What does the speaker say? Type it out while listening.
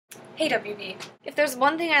Hey WB, if there's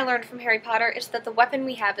one thing I learned from Harry Potter, it's that the weapon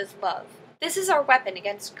we have is love. This is our weapon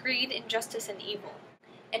against greed, injustice, and evil.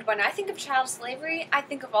 And when I think of child slavery, I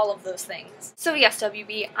think of all of those things. So yes,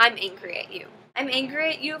 WB, I'm angry at you. I'm angry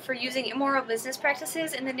at you for using immoral business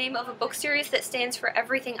practices in the name of a book series that stands for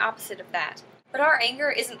everything opposite of that. But our anger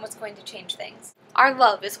isn't what's going to change things. Our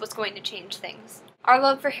love is what's going to change things. Our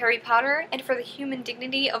love for Harry Potter and for the human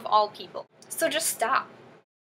dignity of all people. So just stop.